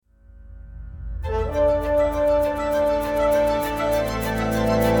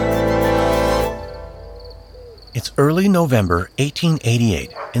It's early November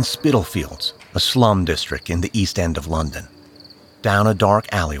 1888 in Spitalfields, a slum district in the East End of London. Down a dark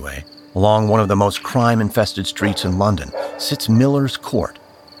alleyway, along one of the most crime-infested streets in London, sits Miller's Court.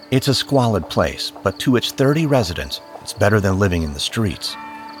 It's a squalid place, but to its 30 residents, it's better than living in the streets.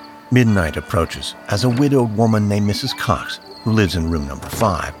 Midnight approaches as a widowed woman named Mrs. Cox, who lives in room number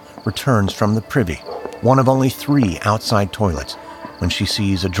 5, returns from the privy, one of only 3 outside toilets, when she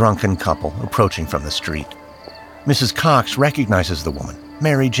sees a drunken couple approaching from the street. Mrs. Cox recognizes the woman,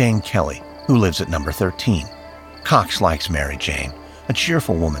 Mary Jane Kelly, who lives at number 13. Cox likes Mary Jane, a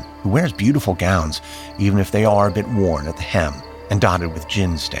cheerful woman who wears beautiful gowns, even if they are a bit worn at the hem and dotted with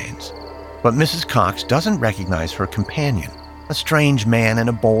gin stains. But Mrs. Cox doesn't recognize her companion, a strange man in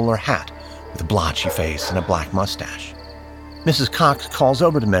a bowler hat with a blotchy face and a black mustache. Mrs. Cox calls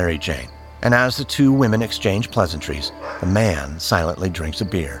over to Mary Jane, and as the 2 women exchange pleasantries, the man silently drinks a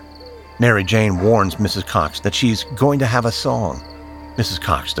beer. Mary Jane warns Mrs. Cox that she's going to have a song. Mrs.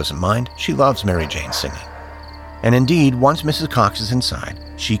 Cox doesn't mind. She loves Mary Jane singing. And indeed, once Mrs. Cox is inside,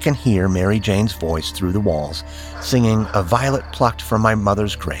 she can hear Mary Jane's voice through the walls, singing "A Violet Plucked from My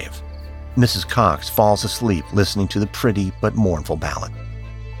Mother's Grave." Mrs. Cox falls asleep listening to the pretty but mournful ballad.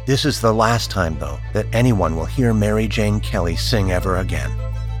 This is the last time, though, that anyone will hear Mary Jane Kelly sing ever again.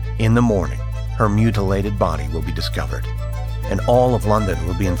 In the morning, her mutilated body will be discovered, and all of London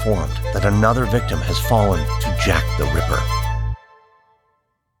will be informed that another victim has fallen to Jack the Ripper.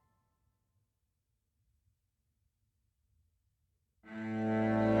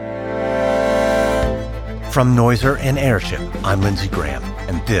 From Noiser and Airship, I'm Lindsey Graham,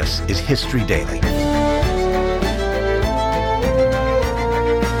 and this is History Daily.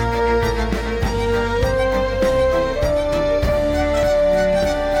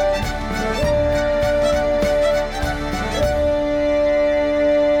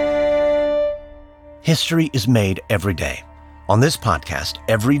 History is made every day. On this podcast,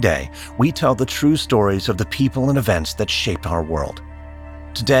 every day, we tell the true stories of the people and events that shaped our world.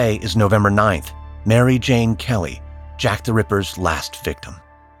 Today is November 9th, Mary Jane Kelly, Jack the Ripper's last victim.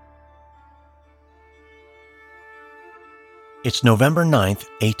 It's November 9th,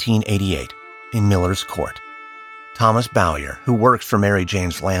 1888, in Miller's Court. Thomas Bowyer, who works for Mary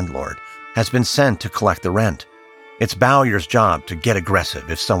Jane's landlord, has been sent to collect the rent. It's Bowyer's job to get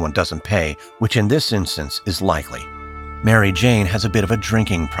aggressive if someone doesn't pay, which in this instance is likely. Mary Jane has a bit of a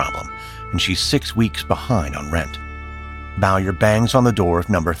drinking problem, and she's 6 weeks behind on rent. Bowyer bangs on the door of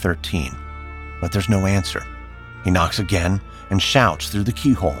number 13, but there's no answer. He knocks again and shouts through the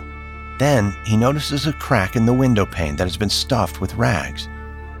keyhole. Then he notices a crack in the window pane that has been stuffed with rags.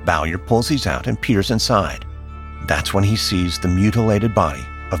 Bowyer pulls these out and peers inside. That's when he sees the mutilated body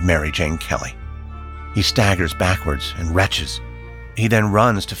of Mary Jane Kelly. He staggers backwards and retches. He then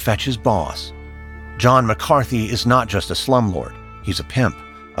runs to fetch his boss. John McCarthy is not just a slumlord. He's a pimp,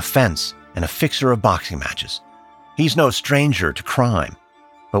 a fence, and a fixer of boxing matches. He's no stranger to crime.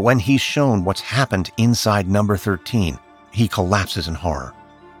 But when he's shown what's happened inside number 13, he collapses in horror.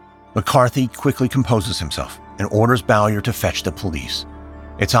 McCarthy quickly composes himself and orders Bowyer to fetch the police.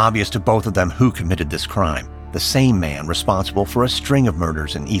 It's obvious to both of them who committed this crime, the same man responsible for a string of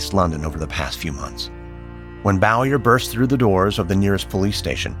murders in East London over the past few months. When Bowyer bursts through the doors of the nearest police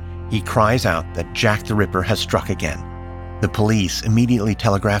station, he cries out that Jack the Ripper has struck again. The police immediately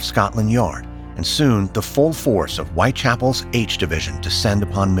telegraph Scotland Yard, and soon the full force of Whitechapel's H Division descend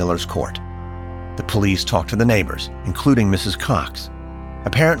upon Miller's Court. The police talk to the neighbors, including Mrs. Cox.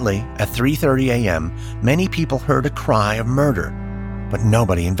 Apparently, at 3:30 a.m., many people heard a cry of murder, but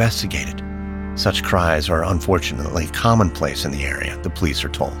nobody investigated. Such cries are unfortunately commonplace in the area, the police are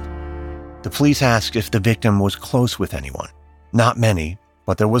told. The police asked if the victim was close with anyone. Not many,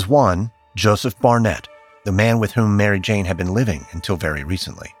 but there was one, Joseph Barnett, the man with whom Mary Jane had been living until very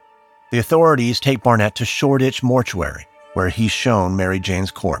recently. The authorities take Barnett to Shoreditch Mortuary, where he's shown Mary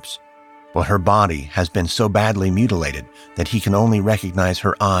Jane's corpse. But her body has been so badly mutilated that he can only recognize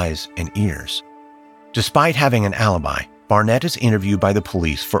her eyes and ears. Despite having an alibi, Barnett is interviewed by the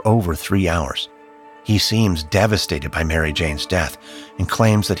police for over 3 hours. He seems devastated by Mary Jane's death and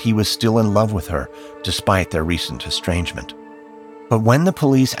claims that he was still in love with her despite their recent estrangement. But when the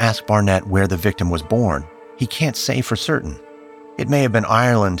police ask Barnett where the victim was born, he can't say for certain. It may have been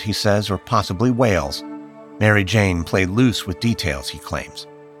Ireland, he says, or possibly Wales. Mary Jane played loose with details, he claims.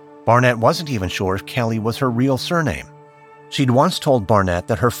 Barnett wasn't even sure if Kelly was her real surname. She'd once told Barnett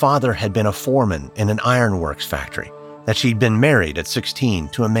that her father had been a foreman in an ironworks factory, that she'd been married at 16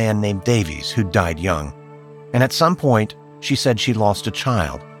 to a man named Davies who died young. And at some point, she said she'd lost a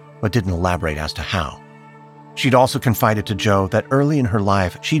child, but didn't elaborate as to how. She'd also confided to Joe that early in her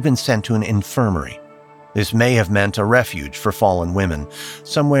life, she'd been sent to an infirmary. This may have meant a refuge for fallen women,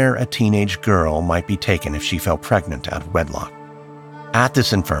 somewhere a teenage girl might be taken if she fell pregnant out of wedlock. At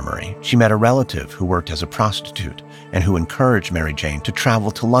this infirmary, she met a relative who worked as a prostitute and who encouraged Mary Jane to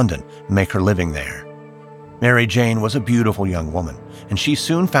travel to London and make her living there. Mary Jane was a beautiful young woman, and she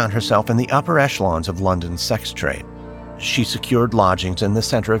soon found herself in the upper echelons of London's sex trade. She secured lodgings in the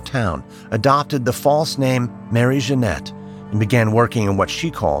center of town, adopted the false name Mary Jeanette, and began working in what she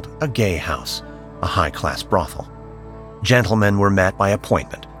called a gay house, a high-class brothel. Gentlemen were met by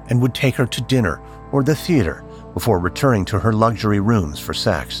appointment and would take her to dinner or the theater before returning to her luxury rooms for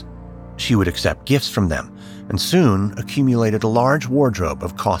sex. She would accept gifts from them and soon accumulated a large wardrobe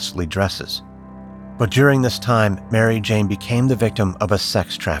of costly dresses. But during this time, Mary Jane became the victim of a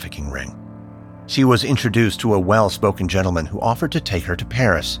sex trafficking ring. She was introduced to a well-spoken gentleman who offered to take her to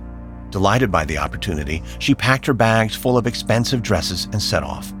Paris. Delighted by the opportunity, she packed her bags full of expensive dresses and set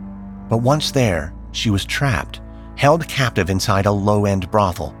off. But once there, she was trapped, held captive inside a low-end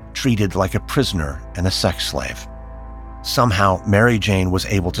brothel, treated like a prisoner and a sex slave. Somehow, Mary Jane was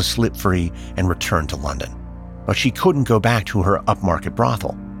able to slip free and return to London. But she couldn't go back to her upmarket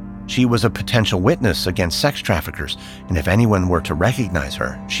brothel. She was a potential witness against sex traffickers, and if anyone were to recognize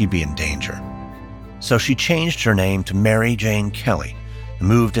her, she'd be in danger. So she changed her name to Mary Jane Kelly and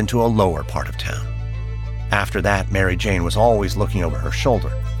moved into a lower part of town. After that, Mary Jane was always looking over her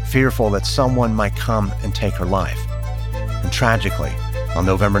shoulder, fearful that someone might come and take her life. And tragically, on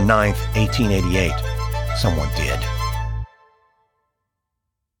November 9th, 1888, someone did.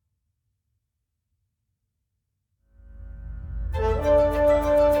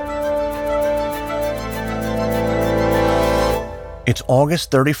 It's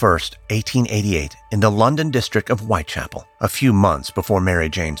August 31st, 1888, in the London district of Whitechapel, a few months before Mary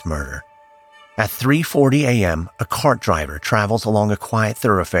Jane's murder. At 3:40 a.m., a cart driver travels along a quiet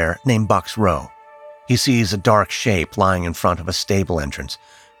thoroughfare named Bucks Row. He sees a dark shape lying in front of a stable entrance,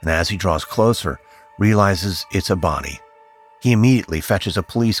 and as he draws closer, realizes it's a body. He immediately fetches a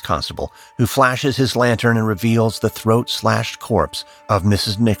police constable, who flashes his lantern and reveals the throat-slashed corpse of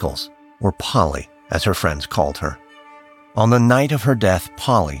Mrs. Nichols, or Polly, as her friends called her. On the night of her death,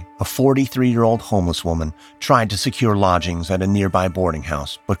 Polly, a 43-year-old homeless woman, tried to secure lodgings at a nearby boarding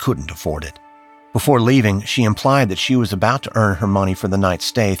house, but couldn't afford it. Before leaving, she implied that she was about to earn her money for the night's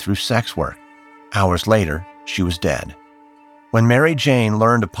stay through sex work. Hours later, she was dead. When Mary Jane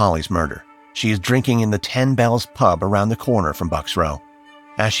learned of Polly's murder, she is drinking in the 10 Bells pub around the corner from Bucks Row.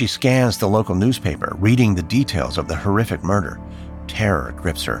 As she scans the local newspaper, reading the details of the horrific murder, terror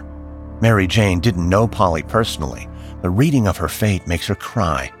grips her. Mary Jane didn't know Polly personally, but reading of her fate makes her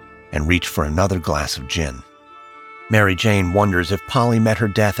cry and reach for another glass of gin. Mary Jane wonders if Polly met her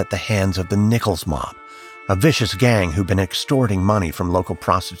death at the hands of the Nichols mob, a vicious gang who've been extorting money from local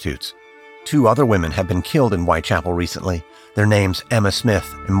prostitutes. 2 other women have been killed in Whitechapel recently, their names Emma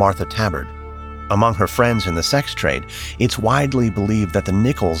Smith and Martha Tabbard. Among her friends in the sex trade, it's widely believed that the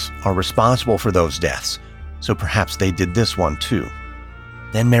Nichols are responsible for those deaths, so perhaps they did this one too.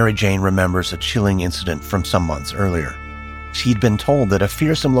 Then Mary Jane remembers a chilling incident from some months earlier. She'd been told that a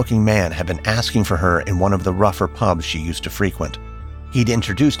fearsome-looking man had been asking for her in one of the rougher pubs she used to frequent. He'd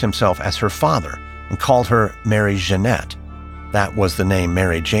introduced himself as her father and called her Mary Jeanette. That was the name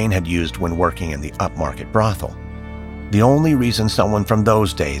Mary Jane had used when working in the upmarket brothel. The only reason someone from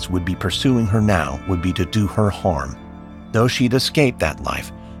those days would be pursuing her now would be to do her harm. Though she'd escaped that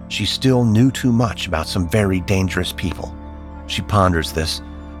life, she still knew too much about some very dangerous people. She ponders this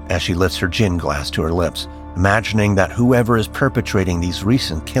as she lifts her gin glass to her lips, imagining that whoever is perpetrating these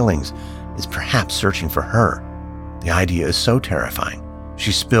recent killings is perhaps searching for her. The idea is so terrifying,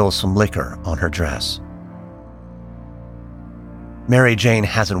 she spills some liquor on her dress. Mary Jane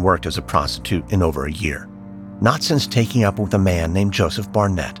hasn't worked as a prostitute in over a year. Not since taking up with a man named Joseph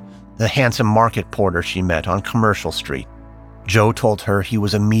Barnett, the handsome market porter she met on Commercial Street. Joe told her he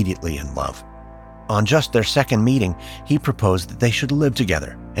was immediately in love. On just their second meeting, he proposed that they should live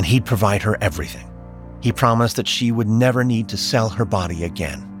together and he'd provide her everything. He promised that she would never need to sell her body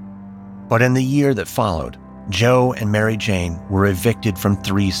again. But in the year that followed, Joe and Mary Jane were evicted from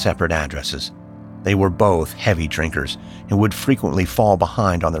 3 separate addresses. They were both heavy drinkers and would frequently fall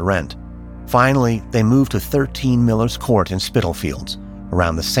behind on the rent. Finally, they moved to 13 Miller's Court in Spitalfields,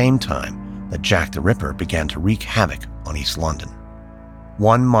 around the same time that Jack the Ripper began to wreak havoc on East London.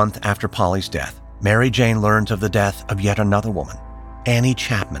 1 month after Polly's death, Mary Jane learns of the death of yet another woman, Annie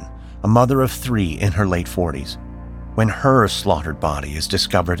Chapman, a mother of 3 in her late 40s. When her slaughtered body is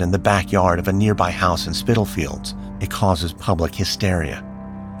discovered in the backyard of a nearby house in Spitalfields, it causes public hysteria.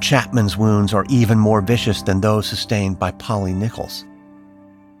 Chapman's wounds are even more vicious than those sustained by Polly Nichols.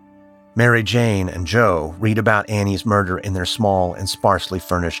 Mary Jane and Joe read about Annie's murder in their small and sparsely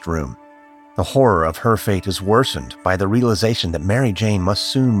furnished room. The horror of her fate is worsened by the realization that Mary Jane must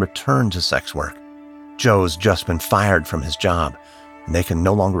soon return to sex work. Joe's just been fired from his job, and they can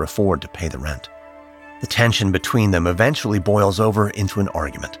no longer afford to pay the rent. The tension between them eventually boils over into an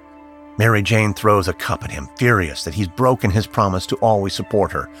argument. Mary Jane throws a cup at him, furious that he's broken his promise to always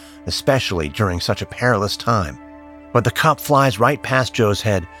support her, especially during such a perilous time. But the cup flies right past Joe's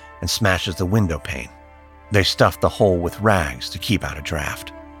head and smashes the window pane. They stuff the hole with rags to keep out a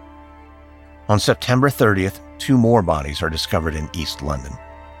draft. On September 30th, 2 more bodies are discovered in East London.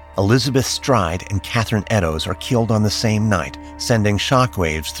 Elizabeth Stride and Catherine Eddowes are killed on the same night, sending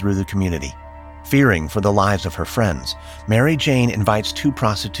shockwaves through the community. Fearing for the lives of her friends, Mary Jane invites 2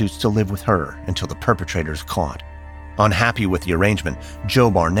 prostitutes to live with her until the perpetrators are caught. Unhappy with the arrangement, Joe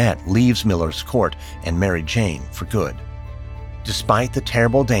Barnett leaves Miller's Court and Mary Jane for good. Despite the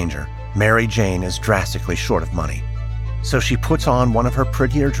terrible danger, Mary Jane is drastically short of money. So she puts on one of her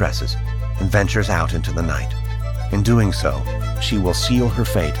prettier dresses and ventures out into the night. In doing so, she will seal her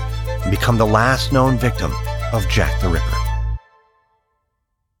fate and become the last known victim of Jack the Ripper.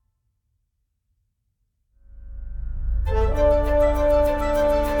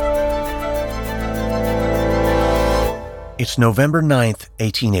 It's November 9th,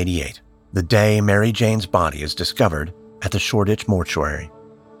 1888, the day Mary Jane's body is discovered at the Shoreditch mortuary.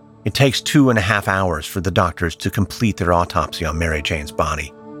 It takes 2.5 hours for the doctors to complete their autopsy on Mary Jane's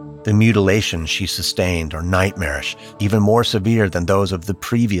body. The mutilations she sustained are nightmarish, even more severe than those of the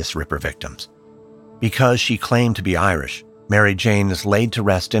previous Ripper victims. Because she claimed to be Irish, Mary Jane is laid to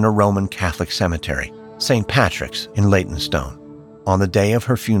rest in a Roman Catholic cemetery, St. Patrick's in Leytonstone. On the day of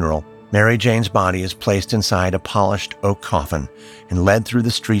her funeral, Mary Jane's body is placed inside a polished oak coffin and led through the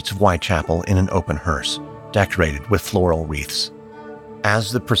streets of Whitechapel in an open hearse, decorated with floral wreaths.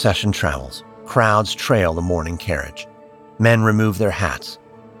 As the procession travels, crowds trail the mourning carriage. Men remove their hats.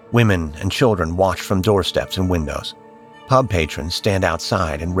 Women and children watch from doorsteps and windows. Pub patrons stand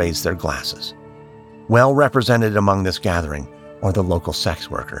outside and raise their glasses. Well represented among this gathering are the local sex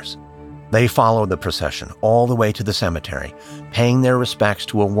workers. They follow the procession all the way to the cemetery, paying their respects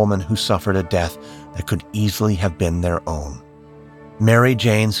to a woman who suffered a death that could easily have been their own. Mary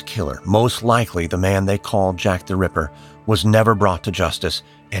Jane's killer, most likely the man they called Jack the Ripper, was never brought to justice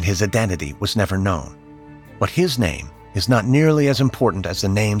and his identity was never known. But his name is not nearly as important as the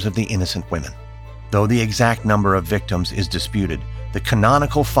names of the innocent women. Though the exact number of victims is disputed, the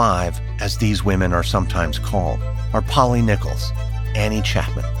canonical 5, as these women are sometimes called, are Polly Nichols, Annie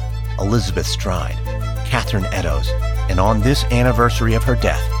Chapman, Elizabeth Stride, Catherine Eddowes, and on this anniversary of her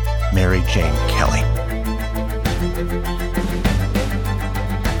death, Mary Jane Kelly.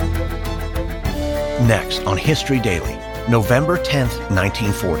 Next on History Daily, November 10th,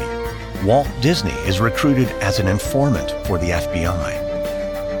 1940. Walt Disney is recruited as an informant for the FBI.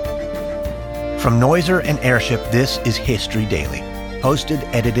 From Noiser and Airship, this is History Daily. Hosted,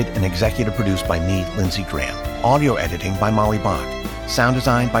 edited, and executive produced by me, Lindsey Graham. Audio editing by Molly Bach. Sound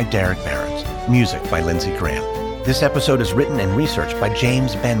design by Derek Behrens. Music by Lindsey Graham. This episode is written and researched by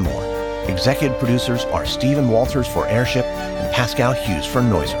James Benmore. Executive producers are Stephen Walters for Airship and Pascal Hughes for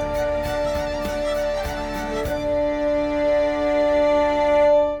Noiser.